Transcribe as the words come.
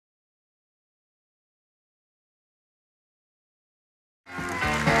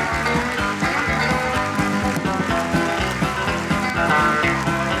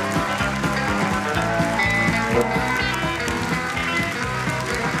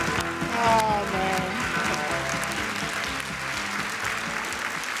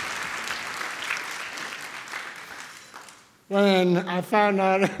when I found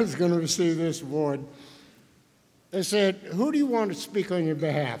out I was going to receive this award, they said, who do you want to speak on your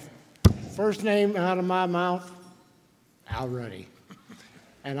behalf? First name out of my mouth, Al Ruddy.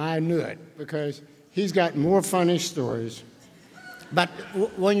 And I knew it because he's got more funny stories. But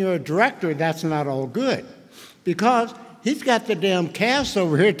when you're a director, that's not all good because he's got the damn cast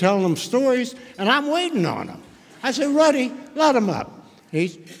over here telling them stories, and I'm waiting on them. I said, Ruddy, let them up.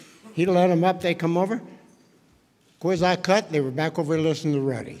 He let them up. They come over. Quiz I cut, they were back over here listening to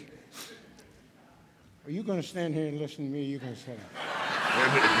Ruddy. Are you going to stand here and listen to me? Or are you going to sit down?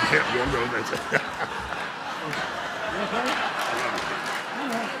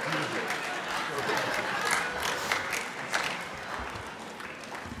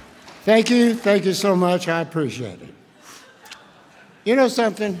 Thank you so much. I appreciate it. You know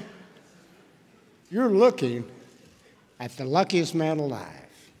something? You're looking at the luckiest man alive,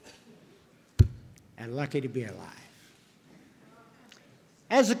 and lucky to be alive.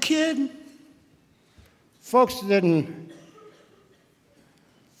 As a kid, folks didn't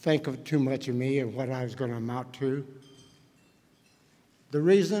think of too much of me and what I was going to amount to. The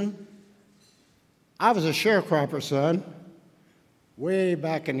reason? I was a sharecropper's son way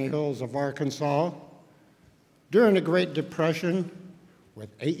back in the hills of Arkansas during the Great Depression with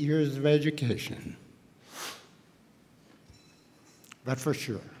 8 years of education. But for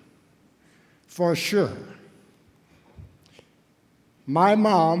sure, my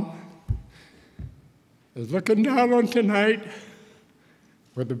mom is looking down on tonight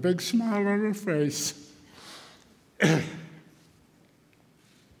with a big smile on her face.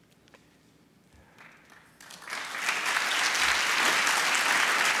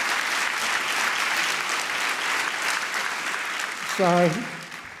 Sorry.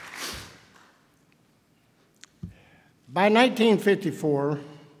 By 1954,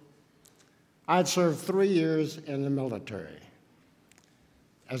 I'd served 3 years in the military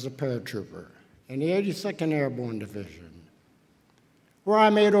as a paratrooper in the 82nd Airborne Division, where I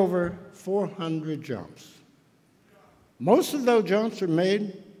made over 400 jumps. Most of those jumps were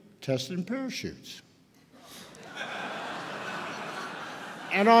made testing parachutes.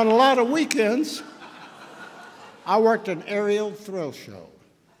 And on a lot of weekends, I worked an aerial thrill show,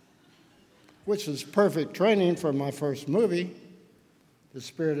 which was perfect training for my first movie, The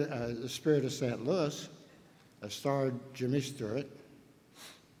Spirit of St. Louis, that starred Jimmy Stewart.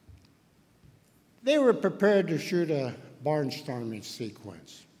 They were prepared to shoot a barnstorming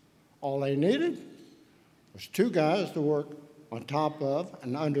sequence. All they needed was 2 guys to work on top of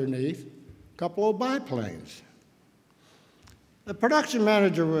and underneath a couple of biplanes. The production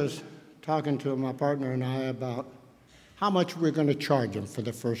manager was talking to my partner and I about how much we were going to charge them for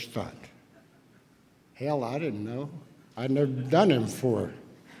the first stunt. Hell, I didn't know. I'd never done it before.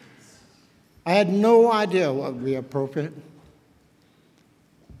 I had no idea what would be appropriate,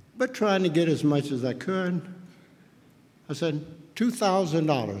 but trying to get as much as I could, I said,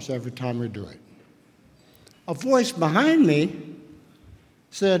 $2,000 every time we do it. A voice behind me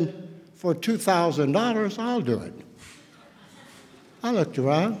said, for $2,000, I'll do it. I looked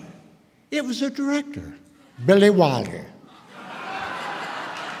around. It was a director, Billy Wilder.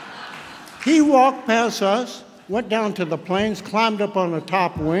 He walked past us, went down to the planes, climbed up on the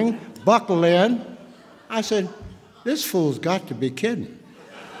top wing, buckled in. I said, this fool's got to be kidding.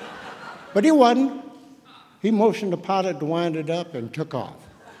 But he wasn't. He motioned the pilot to wind it up and took off.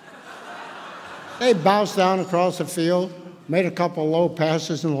 They bounced down across the field, made a couple low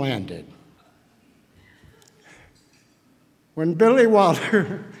passes, and landed. When Billy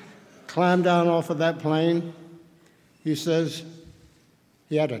Wilder climbed down off of that plane, he says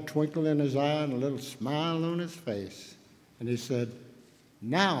he had a twinkle in his eye and a little smile on his face. And he said,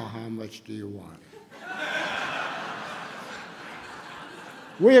 now how much do you want?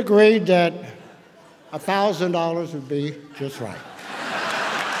 We agreed that $1,000 would be just right.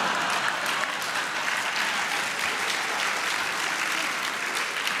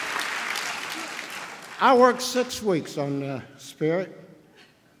 I worked 6 weeks on Spirit.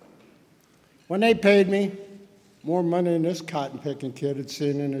 When they paid me, more money than this cotton-picking kid had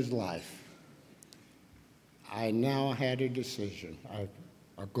seen in his life. I now had a decision,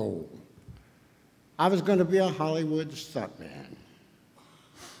 a goal. I was going to be a Hollywood stuntman.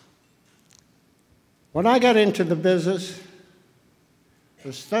 When I got into the business,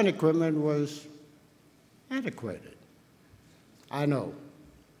 the stunt equipment was antiquated. I know.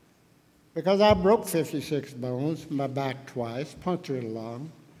 Because I broke 56 bones, my back twice, punctured a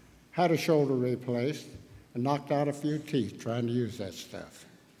lung, had a shoulder replaced, and knocked out a few teeth trying to use that stuff.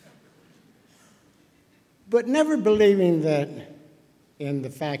 But never believing that in the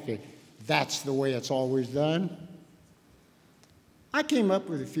fact that that's the way it's always done, I came up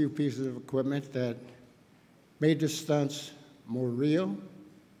with a few pieces of equipment that made the stunts more real,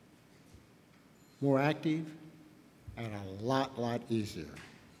 more active, and a lot easier,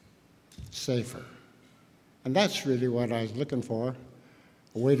 safer. And that's really what I was looking for,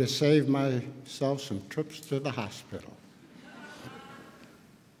 a way to save myself some trips to the hospital.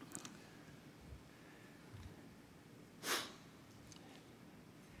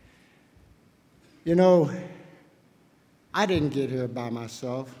 You know, I didn't get here by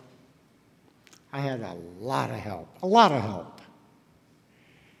myself. I had a lot of help.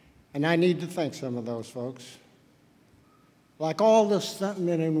 And I need to thank some of those folks, like all the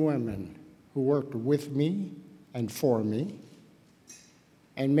stuntmen and women who worked with me and for me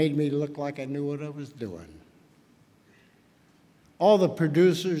and made me look like I knew what I was doing. All the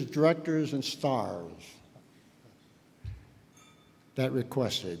producers, directors, and stars that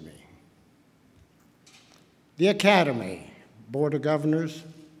requested me. The Academy, Board of Governors,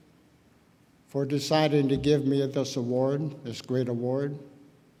 for deciding to give me this award, this great award.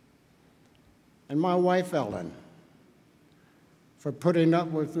 And my wife, Ellen, for putting up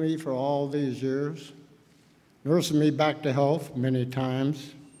with me for all these years, nursing me back to health many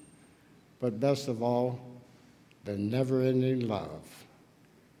times, but best of all, the never-ending love.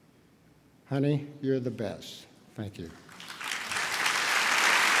 Honey, you're the best. Thank you.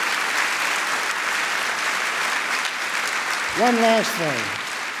 One last thing.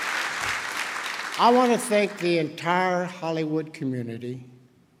 I want to thank the entire Hollywood community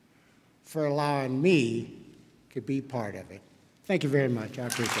for allowing me to be part of it. Thank you very much. I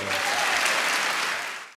appreciate it.